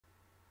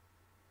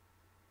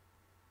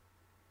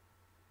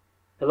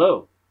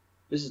Hello,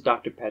 this is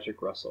Dr. Patrick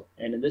Russell,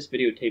 and in this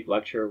videotape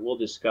lecture we'll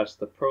discuss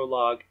the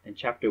prologue and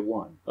chapter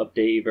 1 of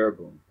Dei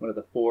Verbum, one of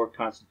the 4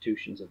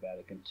 constitutions of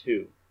Vatican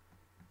II.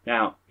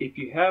 Now, if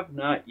you have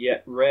not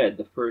yet read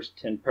the first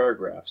 10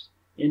 paragraphs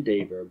in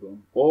Dei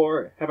Verbum,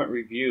 or haven't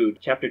reviewed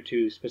chapter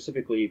 2,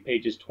 specifically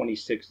pages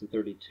 26 to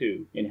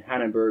 32 in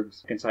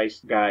Hannenberg's concise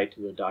guide to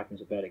the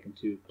documents of Vatican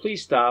II,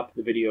 please stop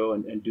the video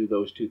and do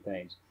those 2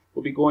 things.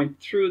 We'll be going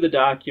through the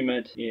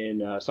document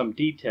in some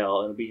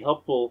detail, and it'll be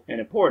helpful and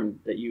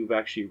important that you've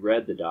actually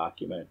read the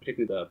document,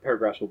 particularly the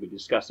paragraphs we'll be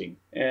discussing.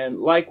 And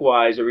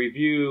likewise, a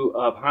review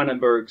of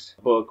Hannenberg's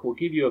book will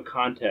give you a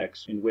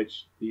context in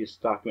which this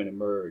document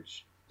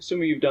emerged.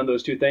 Assuming you've done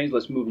those 2 things,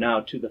 let's move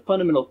now to the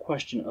fundamental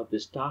question of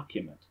this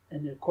document.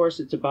 And of course,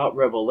 it's about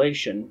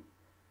revelation,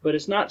 but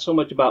it's not so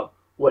much about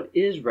what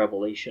is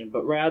revelation,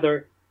 but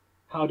rather,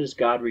 how does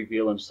God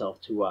reveal himself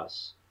to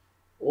us?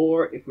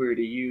 Or if we were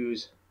to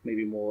use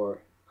maybe more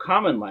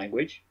common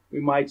language, we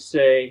might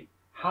say,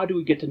 how do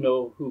we get to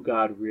know who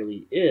God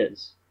really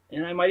is?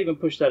 And I might even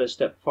push that a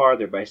step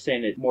farther by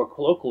saying it more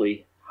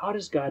colloquially, how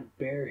does God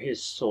bare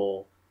his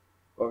soul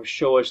or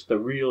show us the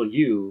real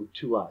you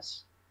to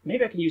us?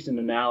 Maybe I can use an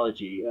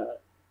analogy.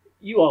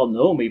 You all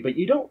know me, but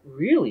you don't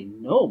really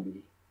know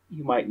me.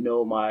 You might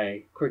know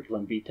my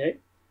curriculum vitae.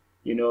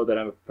 You know that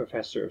I'm a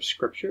professor of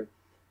scripture.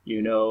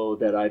 You know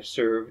that I've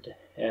served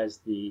as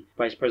the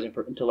Vice President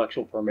for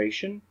Intellectual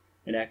Formation,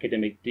 an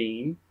academic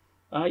dean.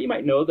 You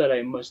might know that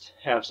I must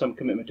have some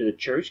commitment to the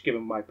church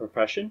given my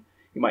profession.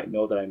 You might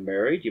know that I'm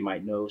married. You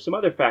might know some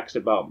other facts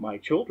about my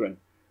children.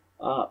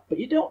 But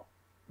you don't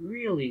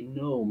really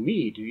know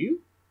me, do you?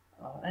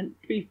 And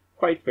to be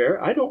quite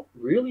fair, I don't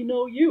really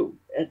know you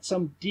at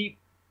some deep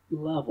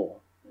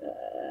level.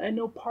 I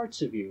know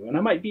parts of you, and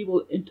I might be able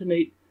to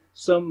intimate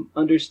some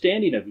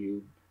understanding of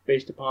you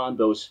based upon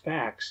those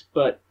facts.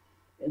 But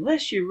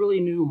unless you really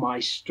knew my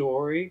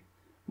story,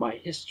 my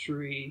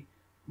history,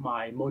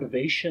 my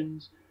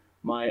motivations,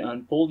 my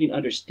unfolding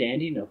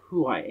understanding of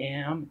who I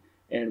am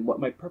and what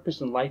my purpose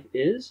in life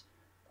is,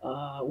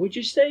 would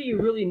you say you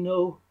really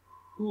know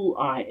who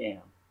I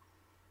am?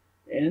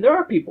 And there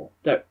are people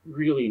that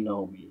really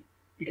know me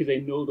because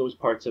they know those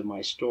parts of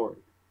my story.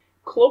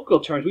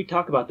 Colloquial terms, we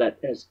talk about that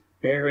as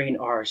bearing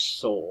our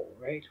soul,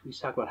 right? We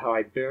talk about how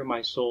I bear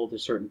my soul to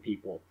certain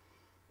people,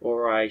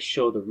 or I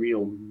show the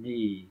real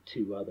me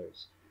to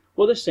others.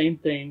 Well, the same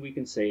thing we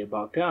can say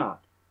about God.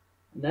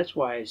 And that's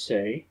why I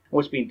say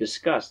what's being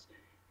discussed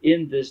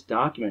in this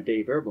document,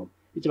 Dei Verbum,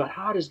 it's about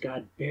how does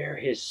God bear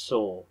his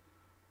soul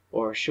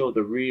or show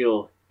the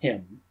real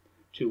him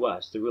to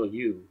us, the real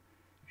you,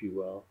 if you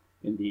will,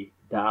 in the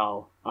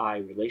thou-I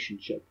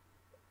relationship.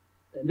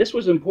 And this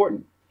was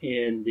important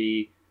in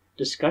the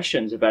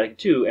discussions of Vatican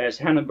II, as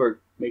Hannenberg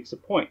makes a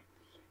point.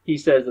 He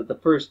says that the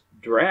first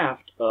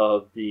draft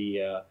of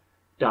the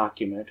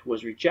document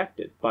was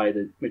rejected by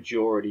the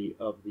majority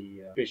of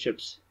the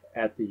bishops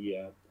at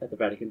the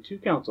Vatican II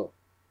Council.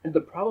 And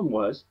the problem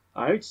was,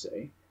 I would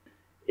say,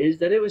 is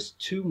that it was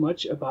too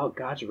much about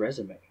God's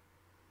resume.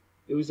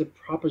 It was a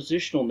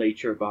propositional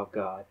nature about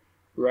God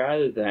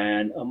rather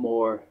than a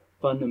more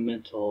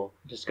fundamental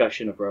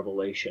discussion of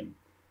revelation.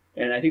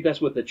 And I think that's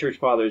what the Church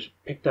Fathers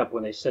picked up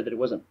when they said that it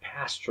wasn't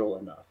pastoral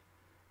enough,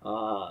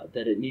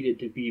 that it needed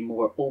to be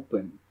more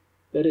open,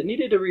 that it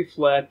needed to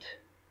reflect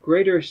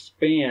greater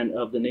span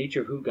of the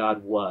nature of who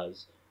God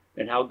was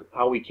and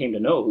how we came to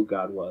know who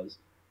God was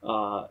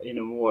in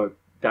a more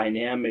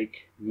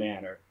dynamic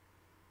manner.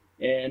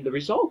 And the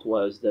result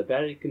was that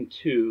Vatican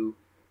II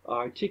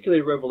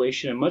articulated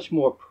revelation in much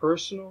more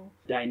personal,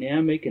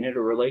 dynamic, and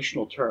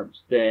interrelational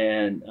terms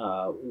than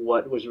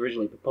what was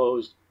originally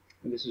proposed.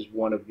 And this is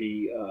one of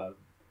the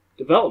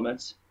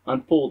developments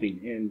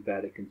unfolding in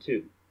Vatican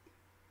II.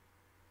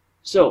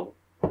 So,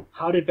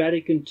 how did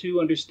Vatican II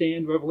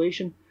understand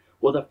revelation?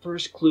 Well, the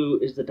first clue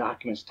is the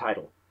document's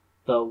title,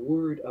 The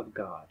Word of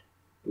God.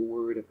 The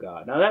Word of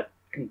God. Now that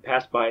can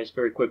pass by us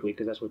very quickly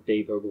because that's what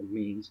Dei Verbum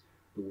means,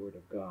 the Word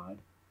of God.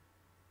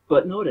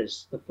 But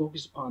notice the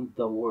focus upon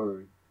the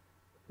Word.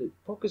 The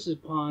focus is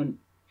upon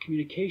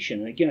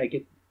communication. And again, I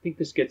think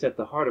this gets at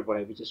the heart of what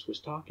I just was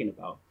talking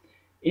about.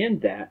 In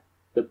that,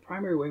 the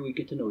primary way we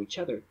get to know each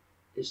other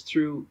is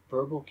through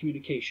verbal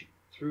communication,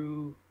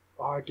 through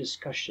our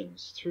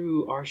discussions,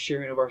 through our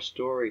sharing of our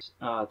stories,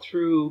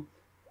 through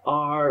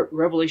our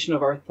revelation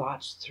of our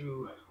thoughts,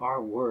 through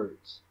our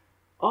words.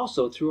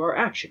 Also through our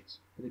actions,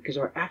 because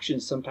our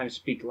actions sometimes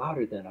speak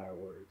louder than our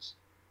words.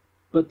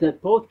 But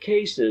that both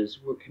cases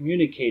we're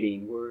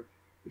communicating, we're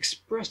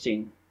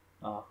expressing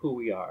who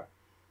we are.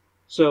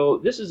 So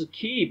this is a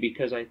key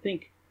because I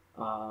think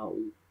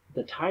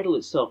the title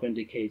itself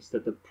indicates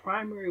that the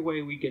primary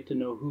way we get to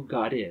know who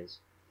God is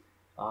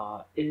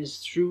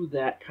through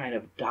that kind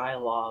of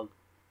dialogue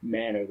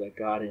manner that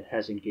God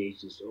has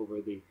engaged us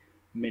over the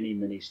many,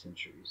 many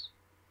centuries.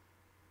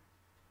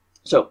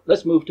 So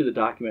let's move to the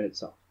document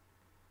itself.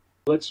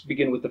 Let's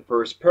begin with the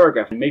first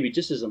paragraph, and maybe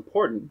just as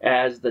important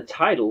as the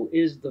title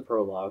is the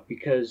prologue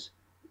because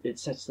it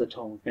sets the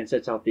tone and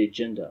sets out the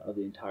agenda of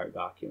the entire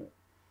document.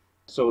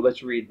 So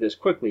let's read this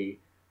quickly.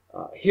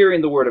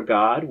 hearing the Word of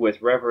God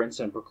with reverence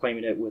and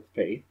proclaiming it with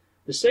faith,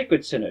 the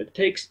Sacred Synod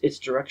takes its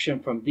direction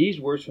from these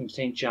words from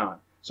St. John.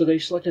 So they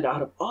selected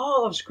out of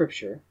all of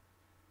Scripture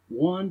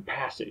one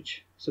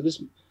passage. So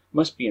this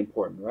must be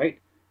important, right?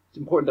 It's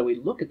important that we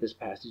look at this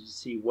passage to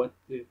see what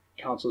the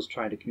Council is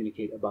trying to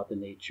communicate about the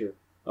nature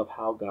of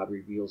how God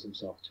reveals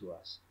himself to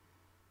us.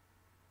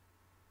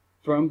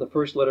 From the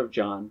first letter of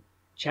John,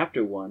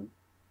 chapter 1,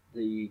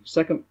 the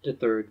 2nd to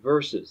 3rd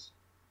verses.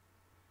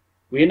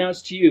 We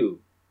announce to you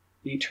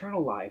the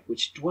eternal life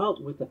which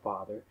dwelt with the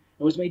Father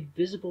and was made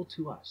visible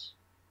to us.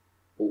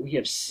 What we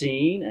have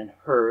seen and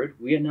heard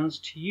we announce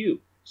to you,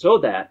 so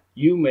that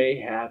you may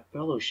have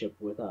fellowship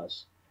with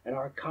us, and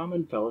our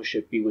common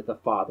fellowship be with the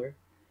Father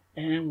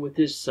and with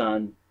his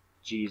Son,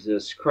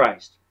 Jesus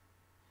Christ.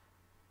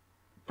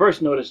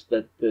 First, notice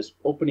that this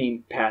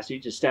opening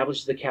passage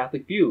establishes the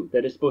Catholic view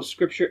that it's both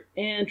Scripture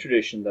and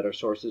tradition that are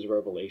sources of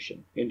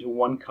revelation into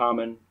one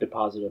common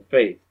deposit of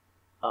faith,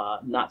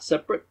 not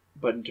separate,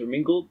 but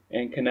intermingled,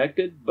 and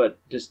connected, but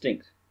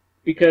distinct.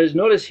 Because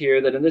notice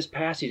here that in this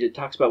passage it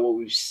talks about what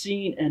we've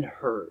seen and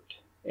heard.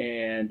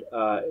 And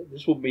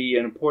this will be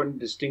an important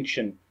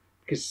distinction,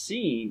 because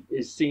seeing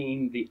is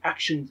seeing the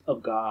actions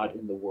of God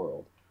in the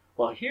world,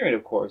 while hearing,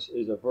 of course,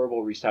 is a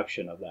verbal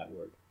reception of that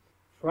word.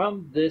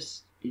 From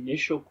this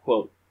initial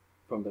quote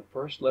from the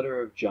first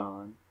letter of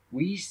John,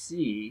 we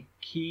see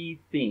key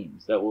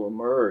themes that will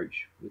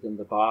emerge within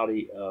the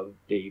body of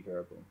Dei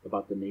Verbum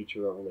about the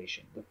nature of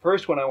revelation. The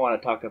first one I want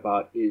to talk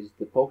about is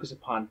the focus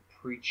upon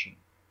preaching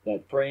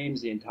that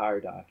frames the entire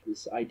document.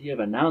 This idea of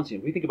announcing.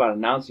 If we think about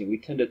announcing, we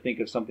tend to think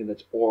of something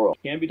that's oral.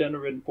 It can be done in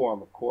written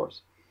form, of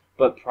course,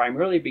 but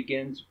primarily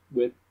begins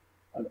with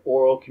an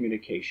oral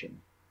communication.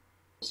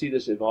 We'll see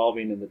this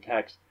evolving in the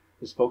text.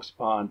 This focus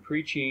upon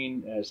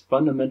preaching as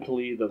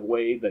fundamentally the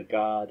way that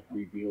God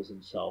reveals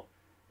himself,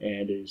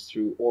 and it is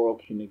through oral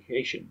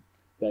communication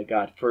that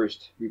God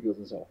first reveals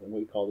himself, and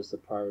we call this the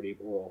priority of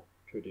oral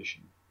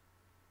tradition.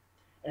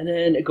 And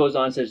then it goes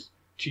on and says,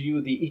 to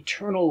you the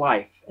eternal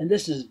life, and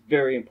this is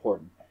very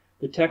important.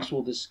 The text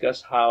will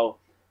discuss how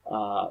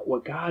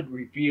what God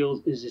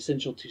reveals is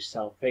essential to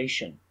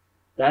salvation.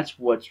 That's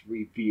what's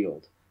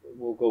revealed.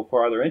 We'll go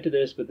farther into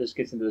this, but this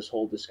gets into this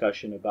whole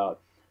discussion about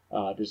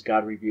does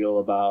God reveal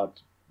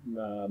about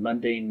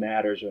mundane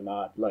matters or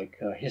not, like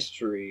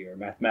history or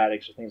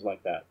mathematics or things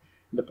like that.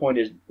 And the point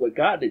is, what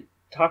God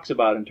talks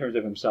about in terms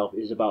of himself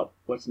is about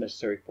what's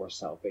necessary for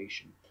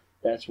salvation.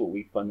 That's what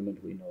we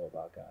fundamentally know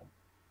about God.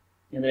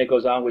 And then it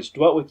goes on, which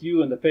dwelt with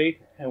you in the faith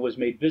and was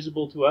made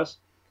visible to us.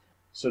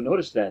 So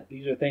notice that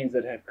these are things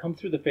that have come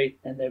through the faith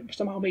and they're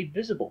somehow made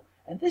visible.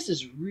 And this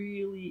is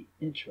really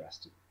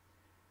interesting,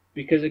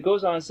 because it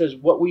goes on and says,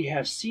 what we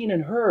have seen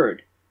and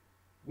heard,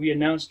 we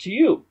announce to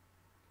you.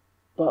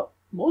 But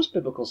most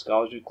biblical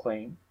scholars would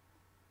claim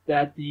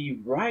that the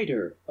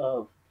writer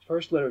of the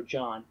first letter of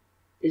John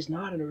is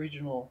not an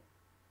original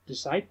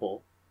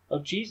disciple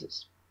of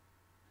Jesus,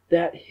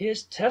 that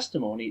his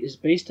testimony is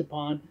based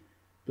upon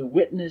the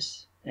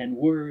witness and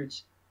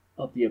words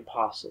of the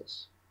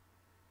apostles.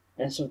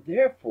 And so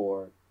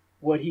therefore,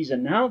 what he's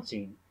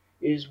announcing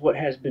is what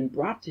has been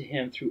brought to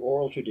him through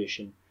oral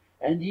tradition,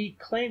 and he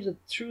claims that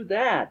through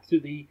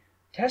the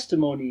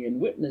testimony and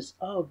witness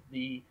of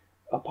the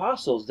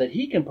apostles, that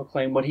he can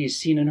proclaim what he's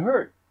seen and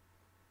heard.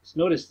 So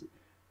notice,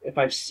 if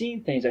I've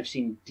seen things, I've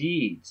seen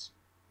deeds,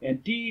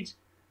 and deeds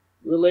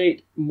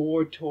relate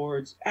more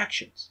towards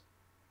actions.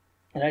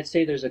 And I'd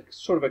say there's a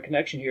sort of a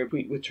connection here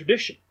with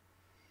tradition.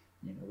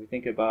 We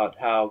think about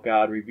how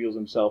God reveals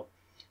himself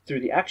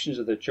through the actions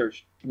of the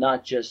church,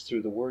 not just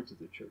through the words of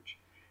the church.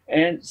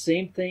 And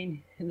same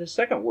thing in the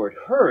second word,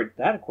 heard.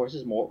 That, of course,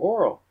 is more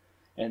oral.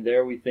 And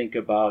there we think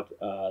about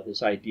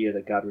this idea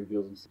that God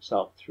reveals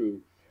himself through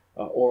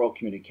oral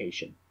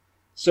communication.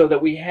 So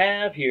that we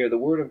have here the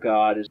Word of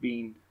God is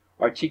being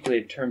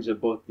articulated in terms of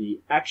both the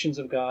actions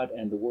of God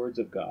and the words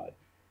of God.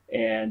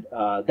 And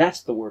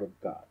that's the Word of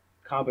God,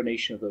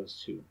 combination of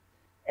those two.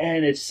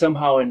 And it's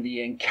somehow in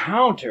the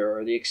encounter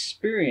or the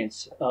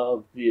experience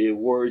of the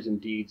words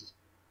and deeds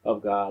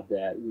of God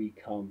that we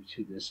come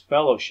to this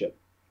fellowship.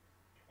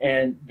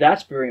 And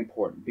that's very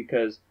important,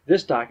 because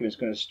this document is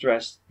going to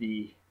stress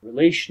the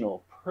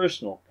relational,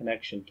 personal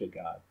connection to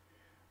God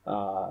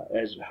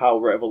as how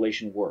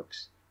revelation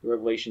works. The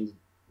revelation's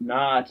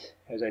not,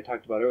 as I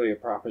talked about earlier,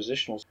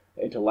 propositional,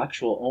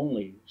 intellectual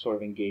only sort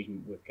of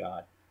engagement with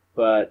God,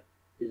 but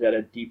is at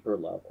a deeper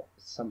level,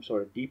 some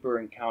sort of deeper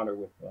encounter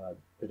with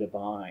the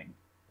divine,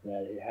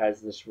 that it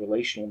has this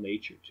relational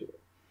nature to it.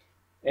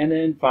 And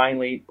then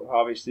finally,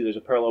 obviously, there's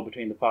a parallel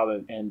between the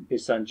Father and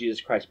his Son, Jesus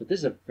Christ, but this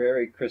is a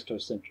very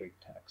Christocentric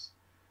text,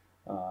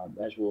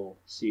 as we'll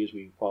see as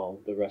we follow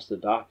the rest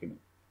of the document.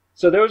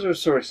 So those are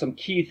sort of some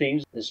key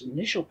things this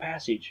initial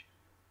passage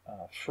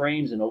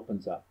frames and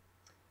opens up.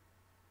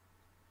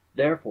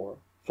 Therefore,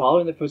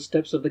 following the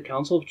footsteps of the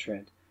Council of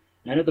Trent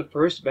and of the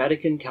First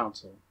Vatican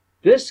Council,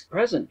 this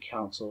present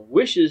council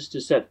wishes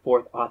to set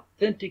forth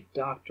authentic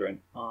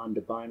doctrine on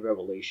divine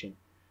revelation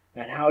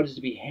and how it is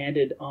to be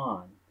handed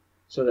on,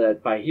 so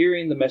that by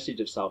hearing the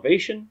message of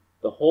salvation,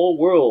 the whole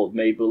world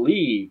may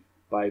believe.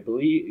 By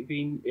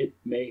believing it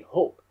may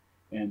hope,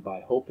 and by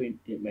hoping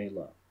it may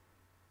love.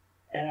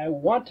 And I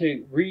want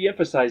to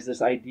re-emphasize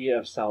this idea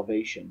of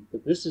salvation,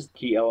 that this is the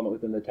key element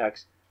within the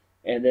text.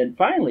 And then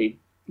finally,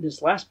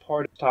 this last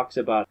part talks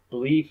about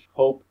belief,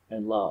 hope,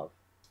 and love.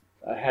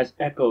 Has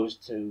echoes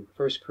to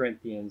 1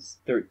 Corinthians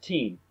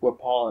 13, where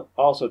Paul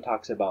also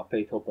talks about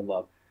faith, hope, and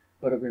love.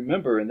 But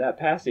remember, in that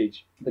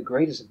passage, the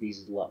greatest of these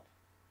is love.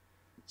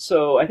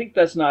 So I think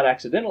that's not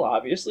accidental,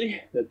 obviously,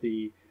 that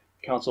the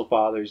Council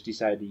Fathers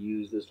decided to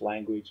use this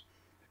language.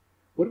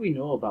 What do we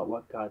know about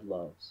what God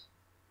loves?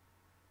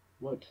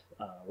 What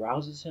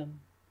rouses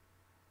him?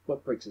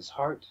 What breaks his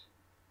heart?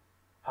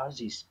 How does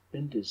he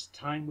spend his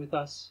time with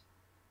us?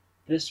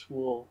 This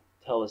will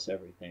tell us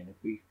everything if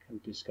we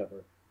can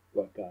discover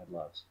what God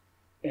loves.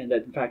 And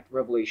that, in fact,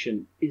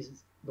 Revelation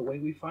is the way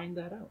we find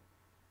that out.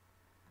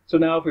 So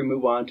now if we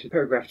move on to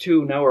paragraph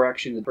 2, now we're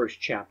actually in the first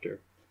chapter.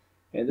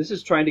 And this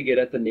is trying to get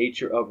at the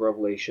nature of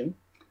Revelation.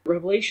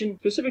 Revelation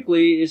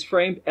specifically is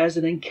framed as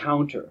an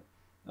encounter,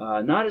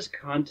 not as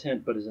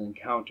content, but as an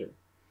encounter.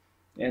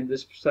 And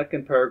this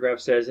second paragraph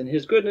says, in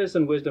his goodness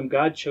and wisdom,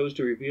 God chose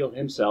to reveal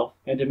himself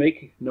and to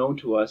make known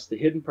to us the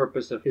hidden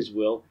purpose of his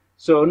will.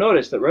 So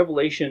notice that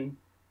Revelation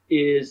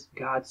is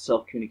God's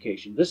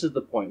self-communication. This is the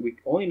point. We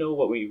only know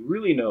what we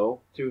really know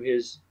through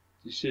his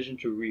decision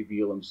to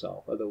reveal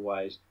himself.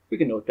 Otherwise, we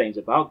can know things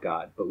about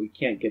God, but we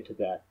can't get to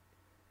that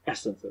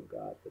essence of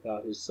God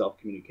without his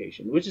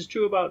self-communication, which is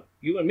true about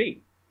you and me.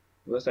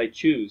 Unless I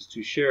choose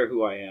to share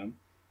who I am,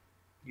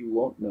 you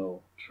won't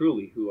know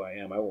truly who I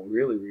am. I won't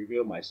really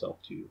reveal myself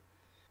to you.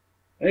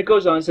 And it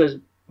goes on and says,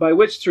 by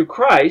which through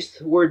Christ,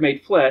 the Word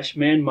made flesh,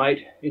 man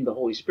might, in the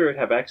Holy Spirit,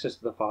 have access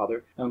to the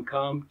Father and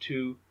come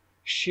to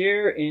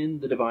share in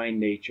the divine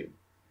nature.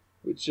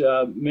 Which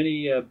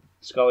many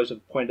scholars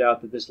have pointed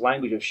out that this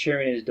language of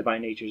sharing in his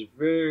divine nature is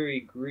very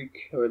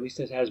Greek, or at least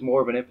it has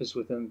more of an emphasis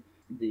within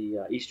the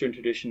Eastern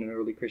tradition and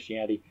early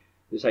Christianity,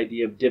 this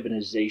idea of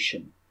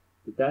divinization.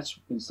 That's,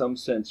 in some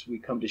sense, we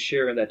come to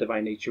share in that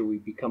divine nature, we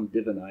become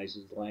divinized,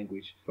 is the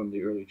language from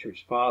the early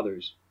church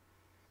fathers.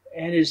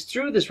 And it is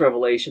through this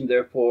revelation,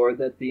 therefore,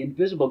 that the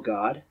invisible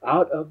God,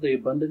 out of the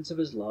abundance of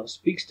his love,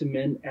 speaks to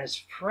men as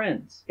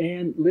friends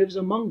and lives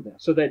among them,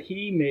 so that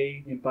he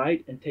may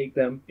invite and take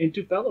them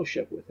into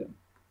fellowship with him.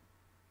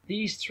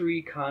 These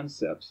three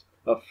concepts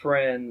of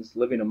friends,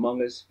 living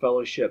among us,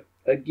 fellowship,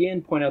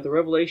 again point out the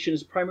revelation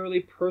is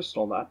primarily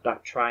personal, not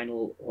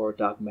doctrinal or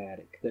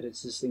dogmatic, that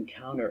it's this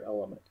encounter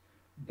element,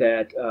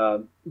 that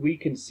we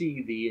can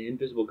see the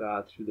invisible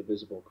God through the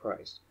visible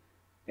Christ.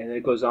 And then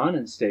it goes on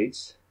and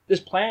states, this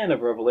plan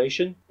of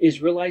revelation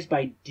is realized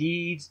by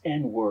deeds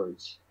and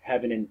words,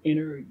 having an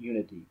inner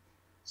unity.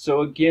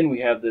 So again, we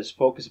have this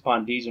focus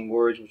upon deeds and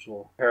words, which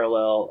will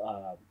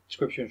parallel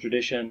Scripture and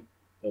tradition.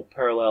 They'll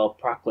parallel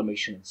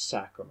proclamation and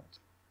sacrament.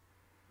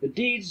 The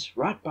deeds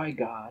wrought by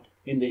God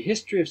in the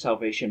history of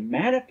salvation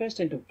manifest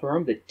and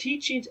confirm the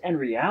teachings and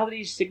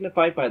realities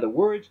signified by the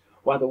words,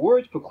 while the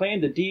words proclaim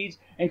the deeds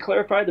and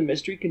clarify the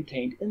mystery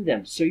contained in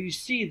them. So you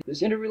see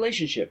this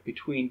interrelationship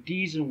between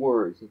deeds and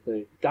words that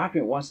the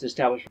document wants to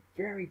establish,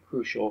 very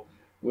crucial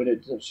when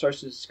it starts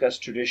to discuss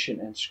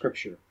tradition and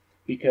Scripture,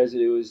 because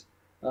it was,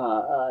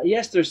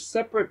 yes, they're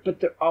separate,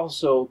 but they're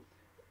also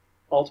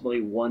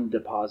ultimately one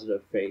deposit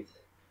of faith.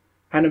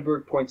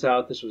 Heidelberg points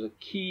out this was a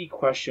key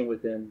question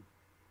within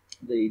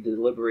the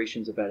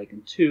deliberations of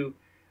Vatican II.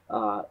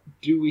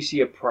 Do we see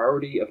a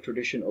priority of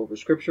tradition over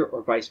Scripture,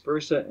 or vice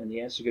versa? And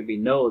the answer could be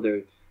no.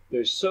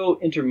 They're so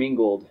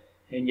intermingled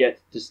and yet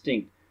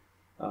distinct.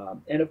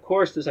 And of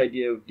course, this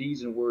idea of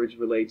deeds and words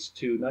relates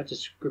to not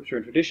just Scripture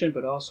and tradition,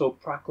 but also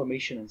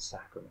proclamation and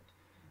sacrament,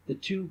 the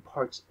two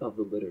parts of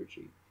the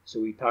liturgy. So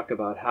we talk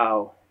about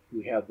how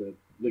we have the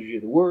liturgy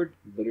of the Word,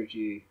 the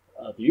liturgy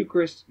of the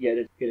Eucharist, yet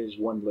it is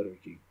one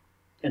liturgy.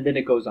 And then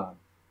it goes on.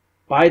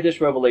 By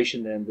this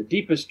revelation, then, the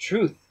deepest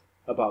truth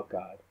about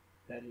God,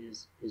 that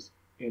is his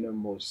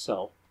innermost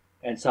self,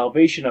 and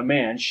salvation of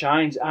man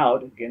shines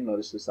out, again,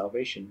 notice the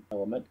salvation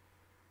element,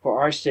 for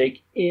our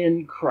sake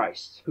in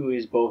Christ, who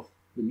is both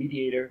the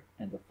mediator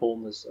and the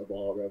fullness of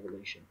all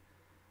revelation.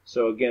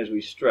 So again, as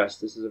we stress,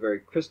 this is a very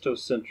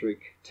Christocentric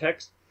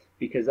text,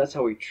 because that's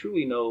how we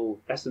truly know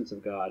the essence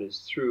of God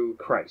is through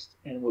Christ.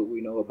 And what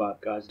we know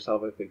about God's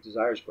salvific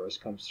desires for us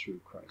comes through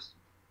Christ.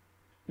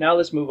 Now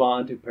let's move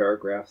on to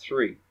paragraph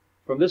 3.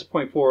 From this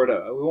point forward,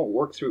 we won't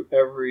work through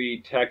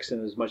every text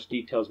in as much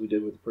detail as we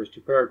did with the first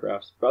two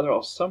paragraphs. Rather,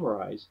 I'll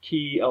summarize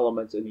key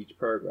elements in each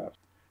paragraph.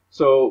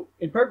 So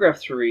in paragraph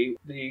 3,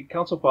 the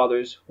Council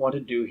Fathers want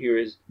to do here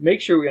is make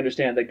sure we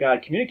understand that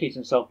God communicates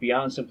himself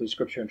beyond simply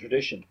Scripture and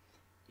tradition.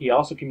 He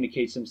also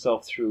communicates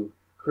himself through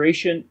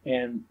creation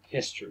and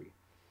history.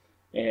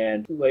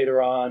 And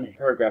later on, in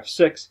paragraph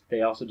 6,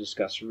 they also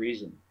discuss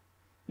reason.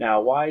 Now,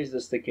 why is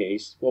this the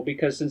case? Well,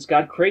 because since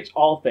God creates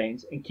all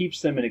things and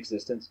keeps them in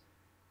existence,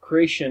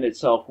 creation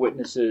itself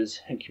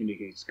witnesses and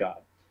communicates God.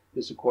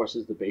 This, of course,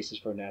 is the basis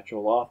for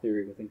natural law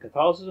theory within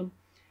Catholicism.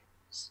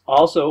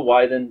 Also,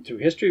 why then through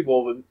history?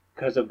 Well,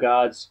 because of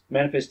God's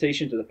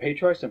manifestation to the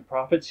patriarchs and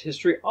prophets,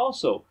 history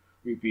also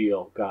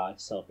reveal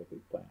God's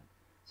salvific plan.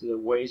 So the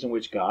ways in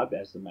which God,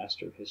 as the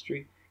master of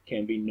history,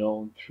 can be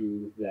known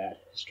through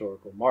that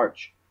historical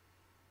march.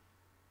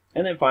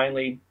 And then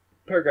finally,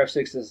 paragraph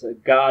 6 says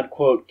that God,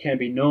 quote, can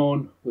be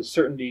known with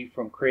certainty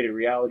from created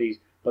realities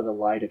by the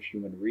light of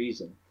human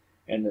reason.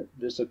 And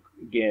this,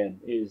 again,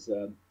 is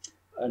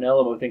an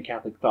element within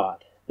Catholic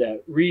thought,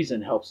 that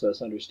reason helps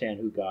us understand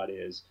who God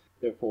is.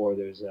 Therefore,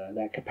 there's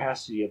that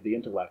capacity of the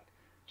intellect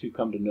to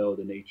come to know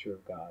the nature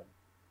of God.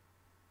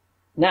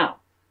 Now,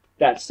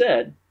 that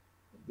said,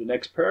 the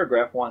next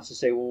paragraph wants to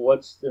say, well,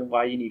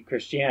 why you need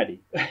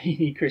Christianity? You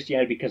need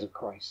Christianity because of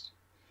Christ.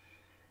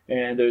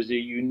 And there's a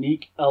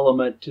unique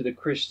element to the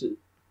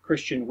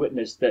Christian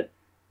witness that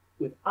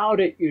without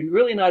it, you're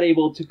really not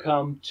able to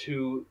come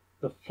to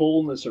the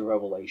fullness of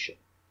revelation.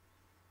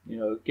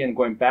 Again,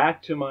 going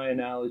back to my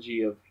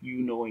analogy of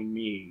you knowing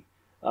me,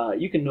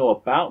 you can know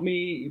about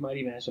me. You might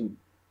even have some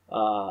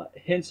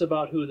hints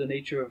about who the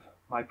nature of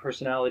my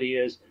personality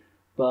is,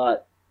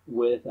 but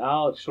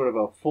without sort of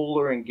a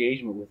fuller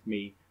engagement with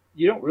me,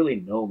 you don't really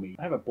know me.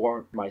 I haven't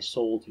borne my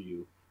soul to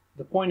you.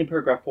 The point in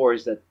paragraph 4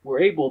 is that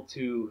we're able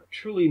to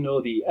truly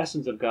know the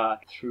essence of God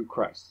through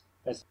Christ.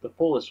 That's the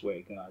fullest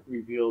way God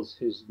reveals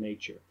his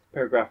nature.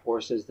 Paragraph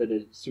 4 says that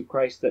it's through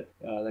Christ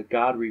that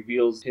God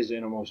reveals his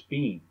innermost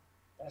being.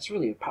 That's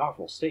really a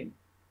powerful statement.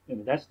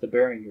 That's the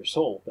bearing your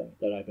soul thing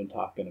that I've been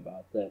talking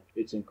about, that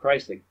it's in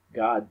Christ that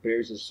God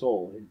bears his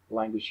soul. The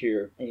language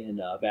here in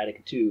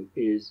Vatican II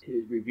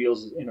it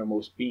reveals his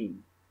innermost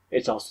being.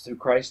 It's also through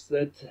Christ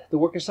that the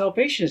work of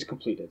salvation is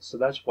completed. So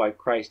that's why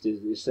Christ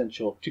is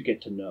essential to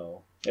get to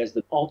know as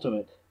the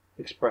ultimate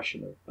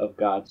expression of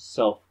God's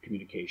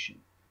self-communication.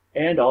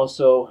 And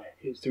also,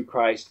 it's through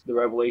Christ the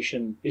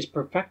revelation is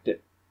perfected.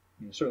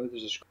 Certainly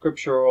there's a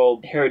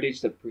scriptural heritage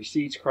that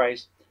precedes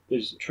Christ.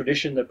 There's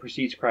tradition that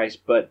precedes Christ,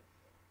 but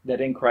that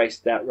in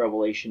Christ that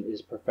revelation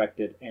is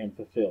perfected and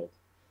fulfilled.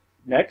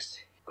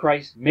 Next,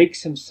 Christ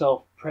makes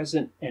himself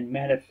present and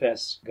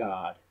manifests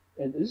God.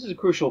 And this is a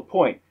crucial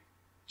point.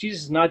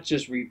 Jesus is not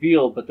just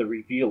revealed, but the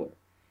revealer.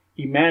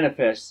 He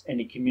manifests and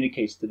he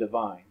communicates the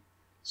divine.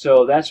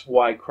 So that's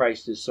why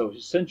Christ is so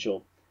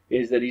essential,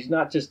 is that he's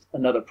not just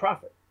another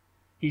prophet.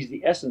 He's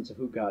the essence of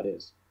who God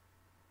is.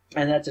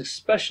 And that's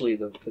especially,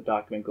 the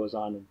document goes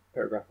on in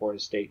paragraph 4 to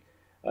state,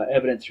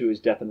 evident through his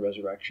death and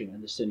resurrection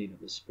and the sending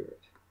of the Spirit.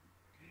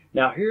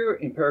 Now here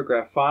in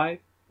paragraph 5,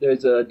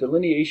 there's a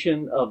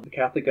delineation of the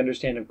Catholic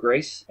understanding of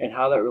grace and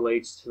how that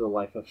relates to the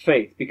life of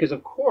faith. Because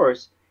of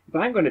course, if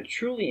I'm going to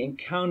truly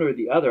encounter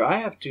the other, I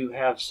have to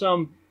have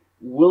some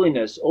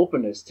willingness,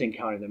 openness to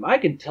encounter them. I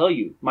can tell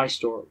you my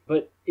story,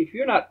 but if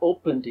you're not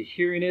open to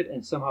hearing it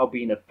and somehow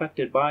being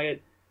affected by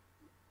it,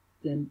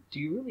 then do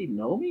you really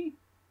know me?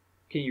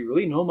 Can you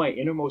really know my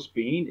innermost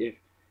being if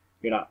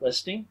you're not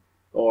listening?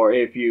 Or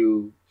if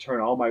you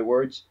turn all my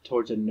words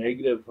towards a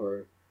negative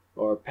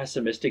or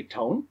pessimistic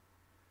tone?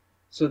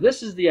 So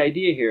this is the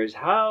idea here, is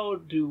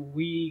how do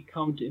we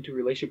come into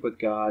relationship with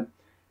God?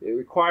 It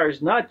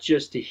requires not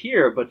just to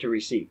hear, but to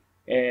receive.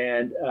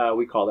 And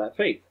we call that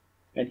faith.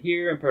 And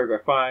here in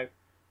paragraph 5,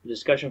 the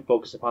discussion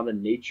focuses upon the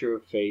nature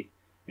of faith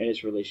and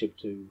its relationship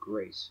to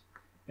grace.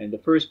 And the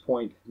first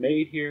point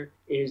made here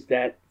is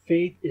that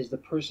faith is the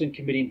person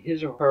committing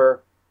his or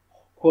her,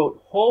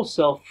 quote, whole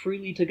self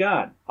freely to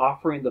God,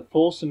 offering the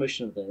full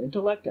submission of the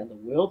intellect and the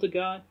will to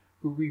God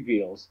who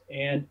reveals,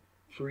 and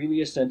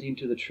freely assenting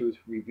to the truth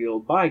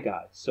revealed by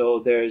God. So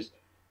there's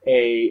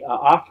a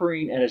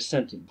offering and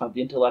assenting of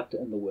the intellect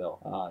and the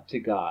will to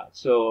God.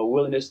 So a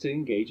willingness to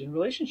engage in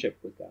relationship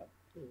with God.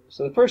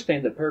 So the first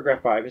thing that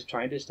paragraph 5 is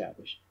trying to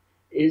establish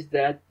is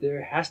that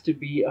there has to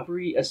be a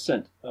free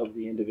assent of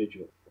the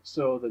individual.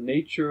 So the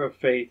nature of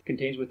faith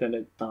contains within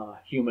it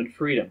human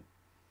freedom.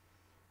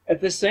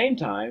 At the same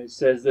time, it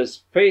says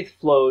this faith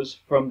flows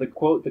from the,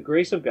 quote, the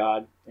grace of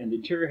God and the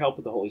interior help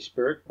of the Holy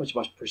Spirit, which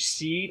must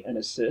precede and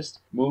assist,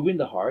 moving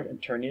the heart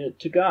and turning it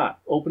to God,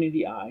 opening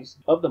the eyes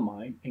of the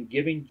mind and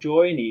giving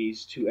joy and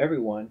ease to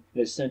everyone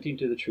and assenting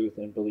to the truth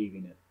and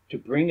believing it. To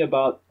bring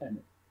about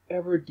an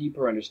ever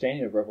deeper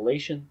understanding of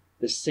revelation,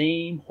 the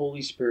same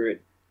Holy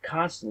Spirit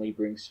constantly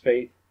brings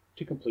faith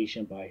to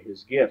completion by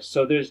his gifts.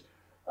 So there's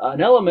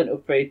an element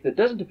of faith that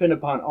doesn't depend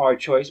upon our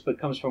choice, but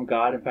comes from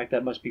God. In fact,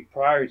 that must be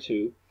prior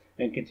to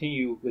and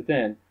continue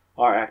within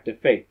our act of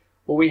faith.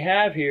 What we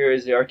have here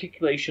is the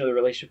articulation of the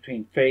relationship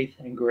between faith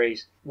and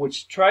grace,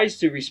 which tries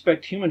to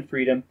respect human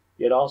freedom,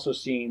 yet also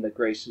seeing that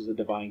grace is a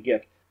divine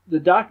gift. The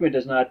document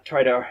does not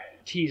try to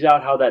tease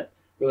out how that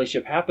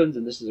relationship happens,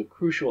 and this is a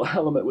crucial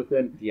element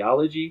within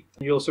theology.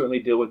 You'll certainly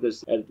deal with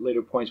this at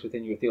later points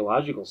within your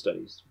theological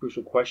studies.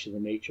 Crucial question, the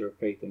nature of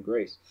faith and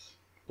grace.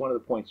 One of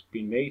the points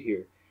being made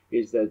here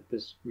is that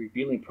this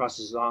revealing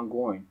process is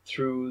ongoing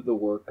through the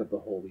work of the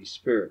Holy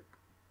Spirit.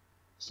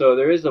 So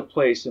there is a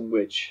place in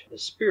which the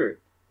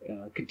Spirit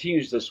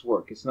continues this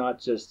work. It's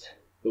not just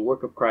the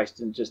work of Christ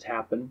didn't just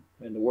happen,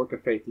 and the work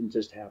of faith didn't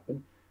just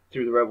happen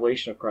through the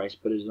revelation of Christ,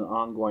 but is an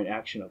ongoing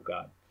action of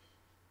God.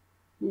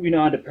 Moving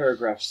on to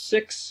paragraph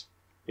 6,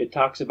 it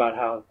talks about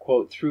how,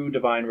 quote, through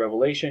divine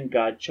revelation,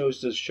 God chose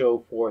to show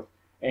forth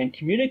and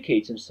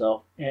communicates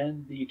himself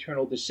and the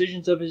eternal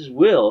decisions of his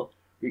will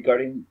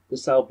regarding the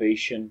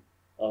salvation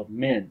of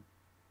men.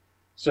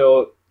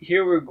 So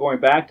here we're going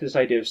back to this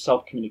idea of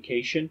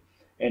self-communication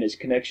and its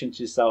connection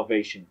to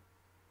salvation.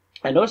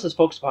 And notice this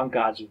focus upon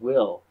God's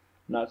will,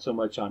 not so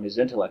much on his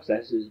intellect.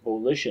 That's his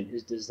volition,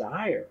 his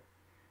desire.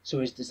 So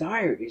his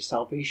desire is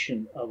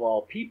salvation of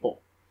all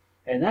people.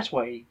 And that's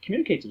why he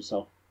communicates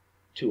himself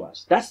to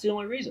us. That's the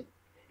only reason.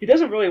 He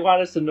doesn't really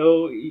want us to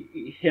know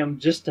him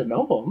just to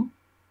know him.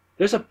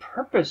 There's a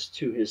purpose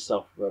to his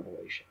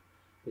self-revelation,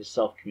 his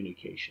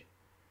self-communication.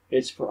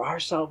 It's for our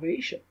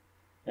salvation.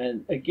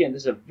 And again,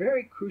 this is a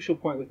very crucial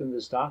point within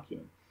this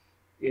document,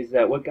 is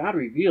that what God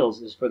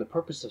reveals is for the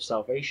purpose of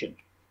salvation,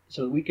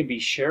 so that we can be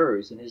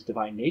sharers in his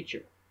divine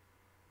nature,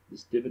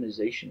 this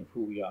divinization of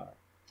who we are.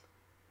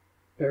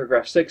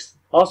 Paragraph 6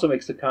 also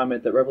makes the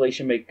comment that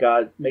Revelation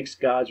makes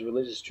God's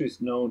religious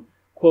truths known,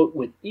 quote,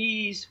 with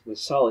ease, with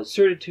solid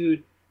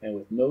certitude, and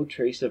with no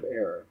trace of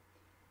error.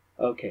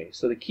 Okay,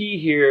 so the key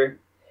here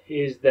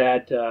is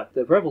that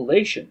the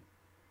revelation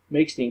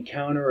makes the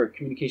encounter or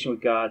communication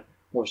with God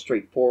more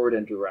straightforward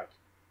and direct.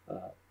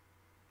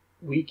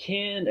 We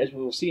can, as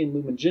we will see in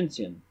Lumen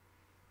Gentium,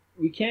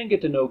 we can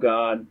get to know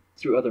God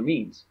through other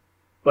means,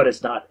 but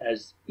it's not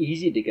as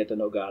easy to get to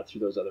know God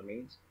through those other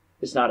means.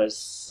 It's not as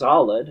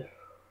solid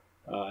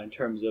in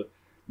terms of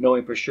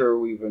knowing for sure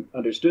we've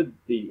understood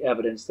the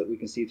evidence that we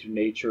can see through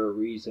nature or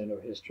reason or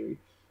history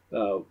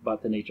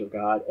about the nature of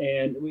God,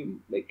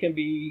 and it can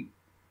be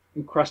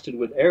encrusted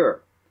with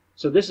error.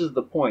 So this is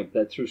the point,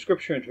 that through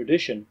Scripture and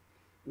tradition,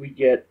 we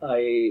get a,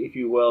 if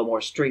you will,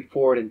 more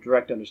straightforward and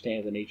direct understanding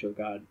of the nature of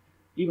God,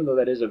 even though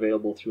that is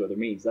available through other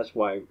means. That's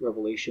why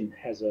Revelation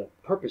has a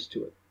purpose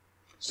to it.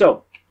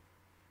 So,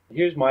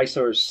 here's my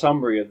sort of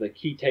summary of the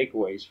key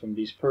takeaways from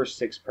these first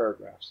 6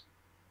 paragraphs.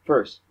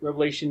 First,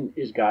 Revelation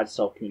is God's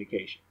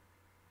self-communication.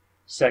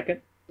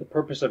 Second, the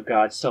purpose of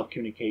God's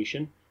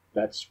self-communication,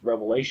 that's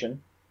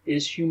revelation,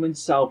 is human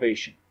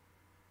salvation.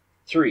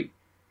 3,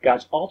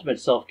 God's ultimate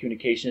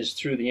self-communication is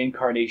through the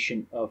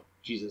incarnation of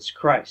Jesus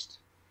Christ.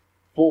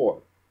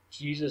 4,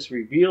 Jesus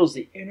reveals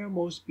the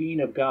innermost being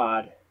of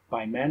God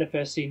by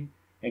manifesting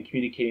and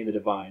communicating the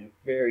divine.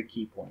 A very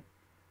key point.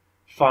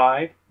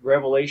 5,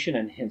 revelation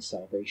and hence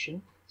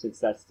salvation, since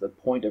that's the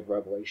point of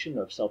revelation,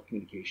 of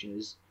self-communication,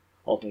 is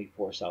ultimately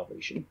for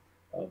salvation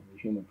of the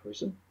human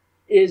person,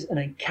 is an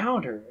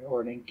encounter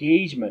or an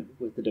engagement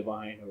with the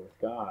divine or with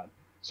God.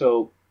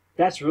 So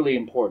that's really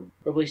important.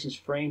 Revelation is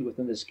framed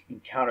within this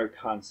encounter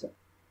concept.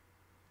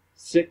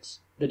 6,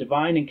 the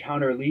divine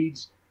encounter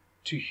leads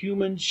to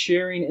human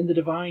sharing in the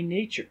divine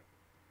nature.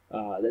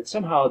 That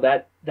somehow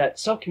that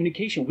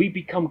self-communication, we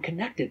become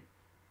connected.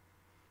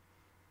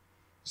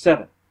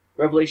 7,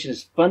 revelation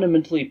is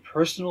fundamentally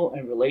personal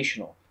and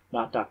relational,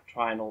 not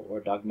doctrinal or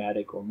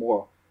dogmatic or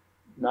moral.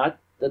 Not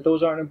that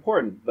those aren't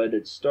important, but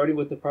it's starting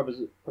with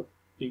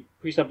the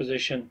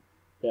presupposition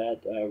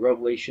that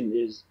revelation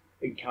is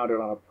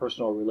encountered on a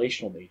personal,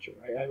 relational nature.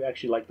 I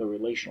actually like the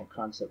relational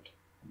concept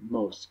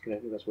most, because I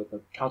think that's what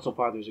the Council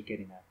Fathers are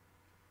getting at.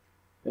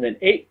 And then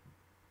 8,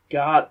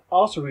 God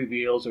also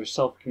reveals or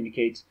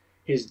self-communicates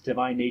his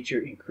divine nature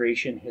in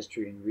creation,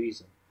 history, and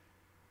reason.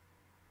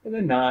 And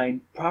then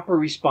 9, proper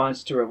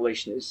response to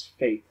revelation is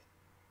faith,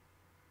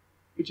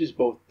 which is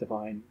both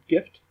divine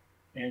gift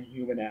and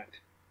human act.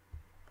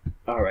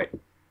 All right,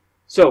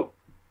 so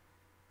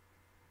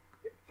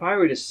if I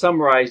were to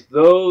summarize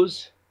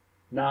those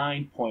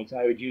 9 points,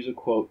 I would use a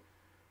quote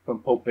from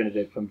Pope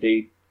Benedict from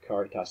Dei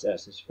Caritas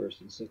S, his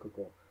first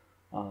encyclical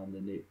on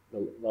the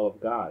love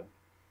of God.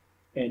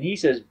 And he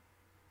says,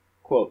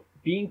 quote,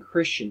 being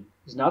Christian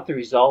is not the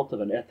result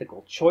of an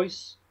ethical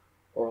choice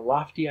or a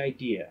lofty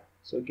idea.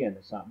 So again,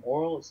 it's not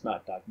moral, it's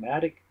not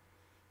dogmatic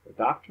or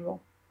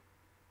doctrinal,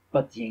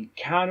 but the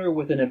encounter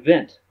with an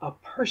event, a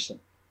person,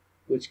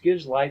 which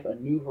gives life a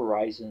new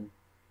horizon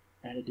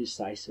and a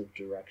decisive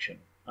direction,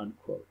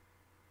 unquote.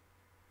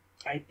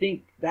 I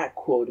think that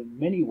quote in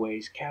many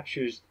ways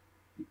captures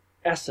the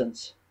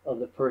essence of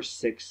the first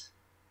 6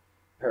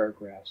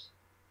 paragraphs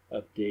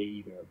of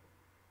Dei Verbum.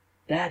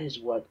 That is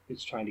what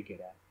it's trying to get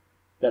at.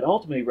 That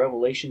ultimately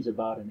Revelation is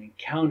about an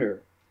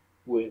encounter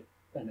with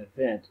an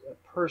event, a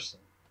person.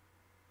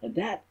 And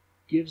that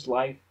gives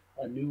life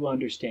a new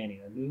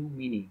understanding, a new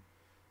meaning,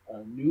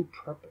 a new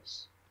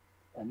purpose,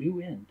 a new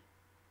end,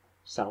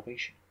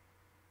 salvation,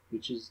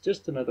 which is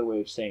just another way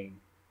of saying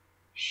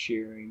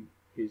sharing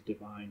his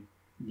divine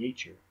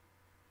nature,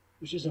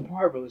 which is a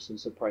marvelous and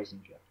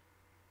surprising gift.